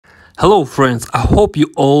Hello friends, I hope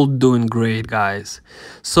you all doing great guys.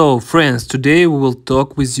 So friends, today we will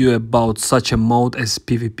talk with you about such a mode as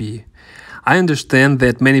PvP. I understand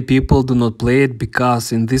that many people do not play it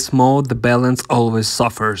because in this mode the balance always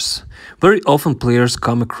suffers. Very often players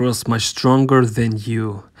come across much stronger than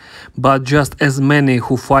you, but just as many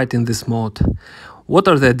who fight in this mode. What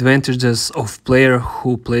are the advantages of player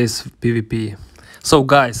who plays PvP? So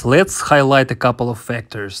guys, let's highlight a couple of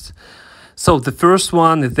factors. So the first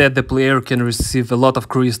one is that the player can receive a lot of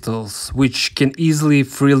crystals, which can easily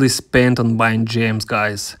freely spend on buying gems,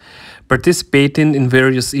 guys. Participating in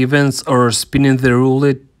various events or spinning the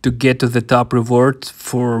roulette to get to the top reward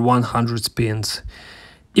for 100 spins.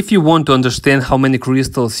 If you want to understand how many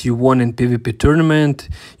crystals you won in PvP tournament,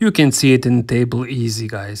 you can see it in the table easy,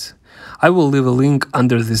 guys. I will leave a link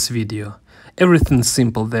under this video. Everything's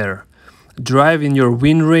simple there. Drive in your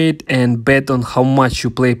win rate and bet on how much you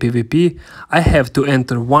play PvP. I have to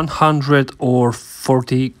enter 100 or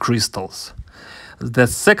 40 crystals. The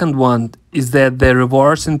second one is that the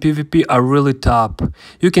rewards in PvP are really top.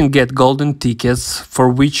 You can get golden tickets for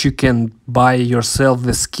which you can buy yourself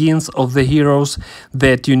the skins of the heroes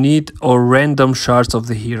that you need or random shards of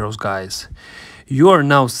the heroes, guys. You are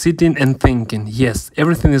now sitting and thinking, yes,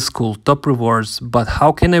 everything is cool, top rewards, but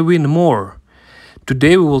how can I win more?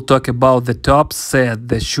 Today we will talk about the top set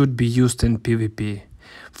that should be used in PvP.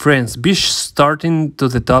 Friends, starting to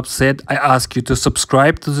the top set, I ask you to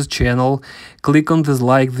subscribe to the channel, click on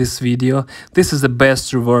this video. This is the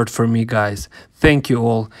best reward for me, guys. Thank you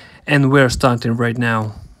all, and we're starting right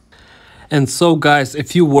now. And so guys, a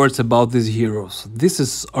few words about these heroes. This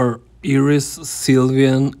is our Iris,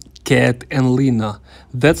 Sylvian, Cat and Lina.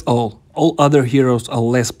 That's all. All other heroes are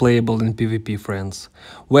less playable in PvP, friends.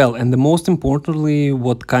 Well, and the most importantly,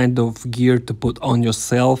 what kind of gear to put on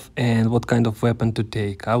yourself and what kind of weapon to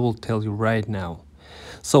take. I will tell you right now.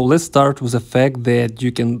 So let's start with the fact that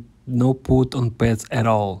you can no put on pets at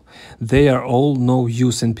all. They are all no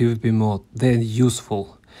use in PvP mode. They're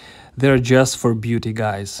useful. They're just for beauty,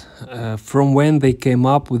 guys. From when they came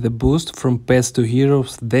up with the boost from pets to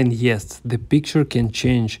heroes, then yes, the picture can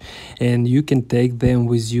change and you can take them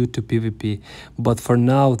with you to PvP, but for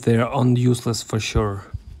now they're useless for sure.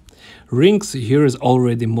 Rings here is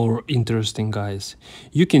already more interesting, guys.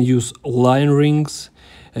 You can use lion rings,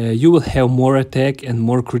 you will have more attack and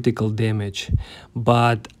more critical damage,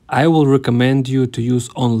 but I will recommend you to use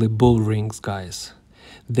only bull rings, guys.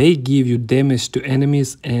 They give you damage to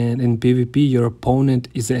enemies and in PvP your opponent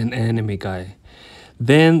is an enemy guy.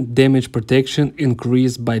 Then damage protection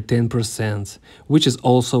increased by 10%, which is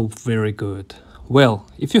also very good. Well,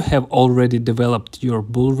 if you have already developed your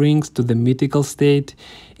bull rings to the mythical state,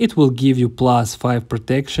 it will give you +5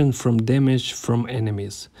 protection from damage from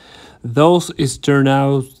enemies. Those is turn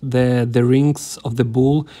out that the rings of the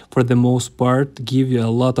bull for the most part give you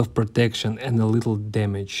a lot of protection and a little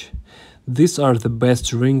damage. These are the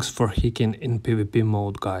best rings for hacking in PvP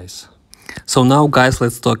mode, guys. So now guys,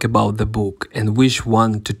 let's talk about the book and which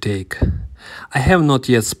one to take. I have not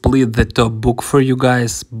yet split the top book for you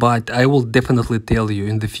guys, but I will definitely tell you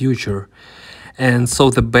in the future. And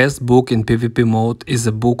so the best book in PvP mode is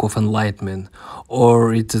the Book of Enlightenment,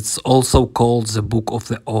 or it's also called the Book of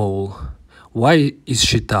the Owl. Why is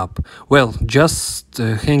she top? Well, just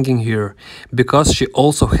hanging here, because she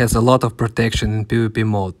also has a lot of protection in PvP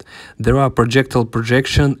mode. There are projectile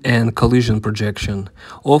projection and collision projection.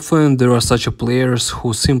 Often there are such players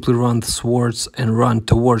who simply run swords and run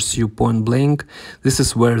towards you point blank. This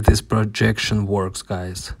is where this projection works,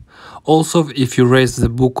 guys. Also, if you raise the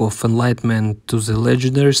Book of Enlightenment to the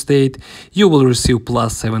legendary state, you will receive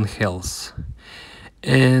 +7 health.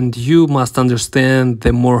 And you must understand,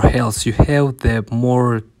 the more health you have, the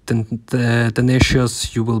more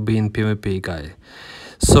tenacious you will be in PvP, guy.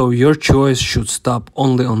 So your choice should stop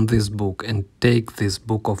only on this book and take this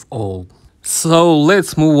Book of All. So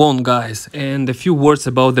let's move on, guys, and a few words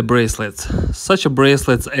about the bracelets. Such a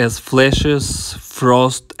bracelets as Flashes,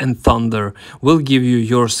 Frost and Thunder will give you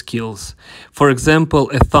your skills. For example,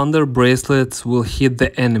 a Thunder bracelet will hit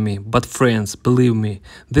the enemy, but friends, believe me,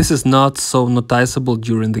 this is not so noticeable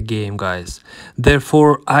during the game, guys.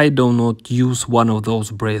 Therefore, I do not use one of those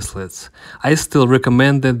bracelets. I still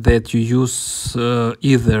recommend that you use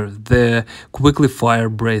either the Quickly Fire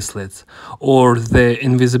bracelet or the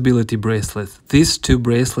Invisibility bracelet. These two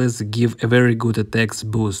bracelets give a very good attacks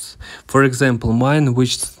boost. For example, mine,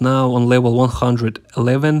 which is now on level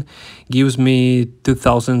 111, gives me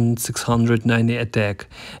 2690 attack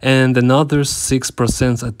and another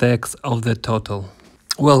 6% attacks of the total.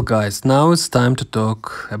 Well guys, now it's time to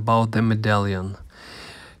talk about the medallion.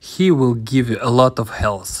 He will give you a lot of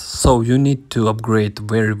health, so you need to upgrade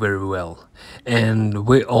very well. And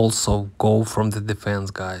we also go from the defense,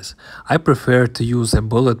 guys. I prefer to use a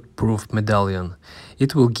bulletproof medallion.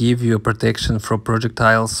 It will give you protection from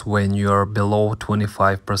projectiles when you are below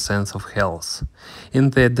 25% of health. In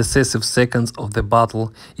the decisive seconds of the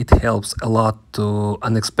battle, it helps a lot to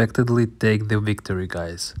unexpectedly take the victory,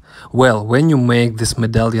 guys. Well, when you make this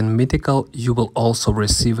medallion mythical, you will also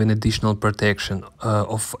receive an additional protection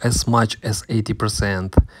of as much as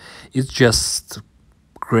 80%. It's just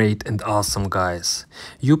great and awesome, guys.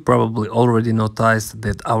 You probably already noticed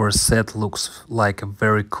that our set looks like a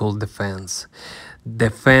very cool defense.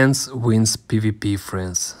 Defense wins PvP,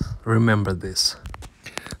 friends. Remember this.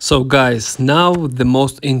 So guys, now the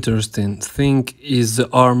most interesting thing is the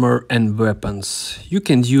armor and weapons. You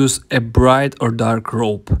can use a bright or dark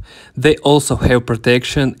robe. They also have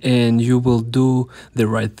protection and you will do the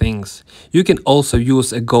right things. You can also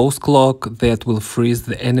use a ghost cloak that will freeze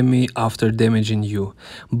the enemy after damaging you.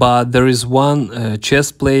 But there is one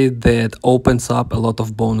chest plate that opens up a lot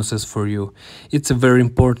of bonuses for you. It's very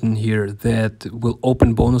important here that will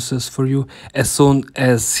open bonuses for you as soon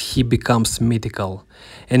as he becomes mythical.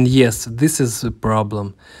 And yes, this is a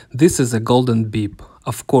problem. This is a golden beep.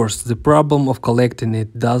 Of course, the problem of collecting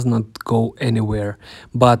it does not go anywhere.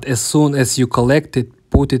 But as soon as you collect it,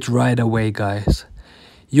 put it right away, guys.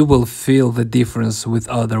 You will feel the difference with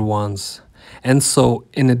other ones. And so,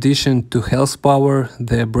 in addition to health power,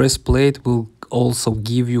 the breastplate will also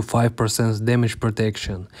give you 5% damage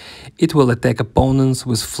protection. It will attack opponents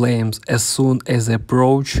with flames as soon as they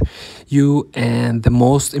approach you, and the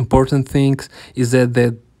most important thing is that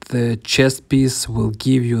the chest piece will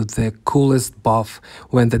give you the coolest buff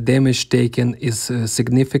when the damage taken is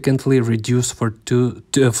significantly reduced for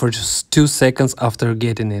just 2 seconds after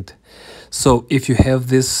getting it. So if you have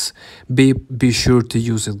this beep, be sure to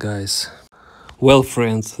use it, guys. Well,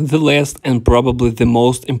 friends, the last and probably the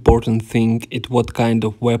most important thing is what kind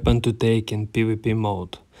of weapon to take in PvP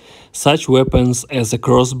mode. Such weapons as a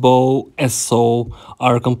crossbow, a saw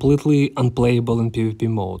are completely unplayable in PvP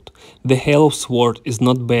mode. The Half Sword is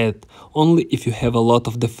not bad, only if you have a lot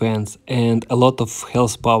of defense and a lot of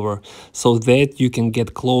health power, so that you can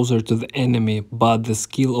get closer to the enemy, but the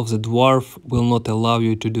skill of the dwarf will not allow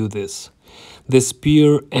you to do this. The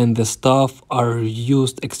spear and the staff are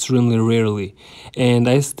used extremely rarely, and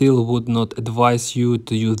I still would not advise you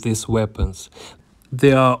to use these weapons.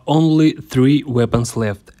 There are only 3 weapons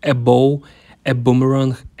left: a bow, a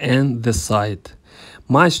boomerang and the scythe.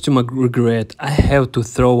 Much to my regret, I have to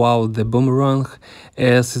throw out the boomerang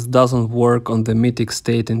as it doesn't work on the mythic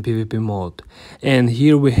state in PvP mode. And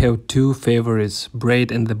here we have 2 favorites,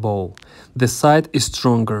 braid and the bow. The scythe is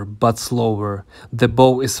stronger but slower. The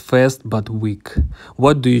bow is fast but weak.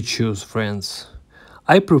 What do you choose, friends?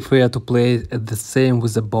 I prefer to play it the same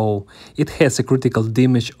with the bow. It has a critical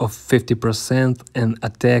damage of 50% and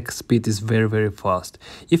attack speed is very fast.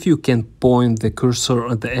 If you can point the cursor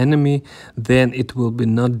at the enemy, then it will be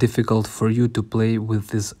not difficult for you to play with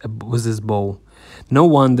this bow. No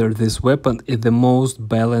wonder this weapon is the most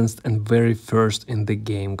balanced and very first in the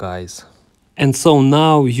game, guys. And so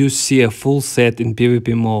now you see a full set in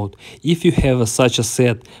PvP mode. If you have such a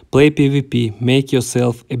set, play PvP, make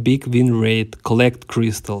yourself a big win rate, collect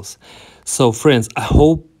crystals. So friends, I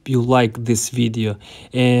hope you like this video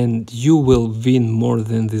and you will win more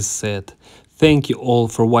than this set. Thank you all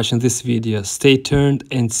for watching this video. Stay tuned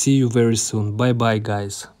and see you very soon. Bye bye,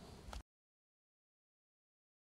 guys.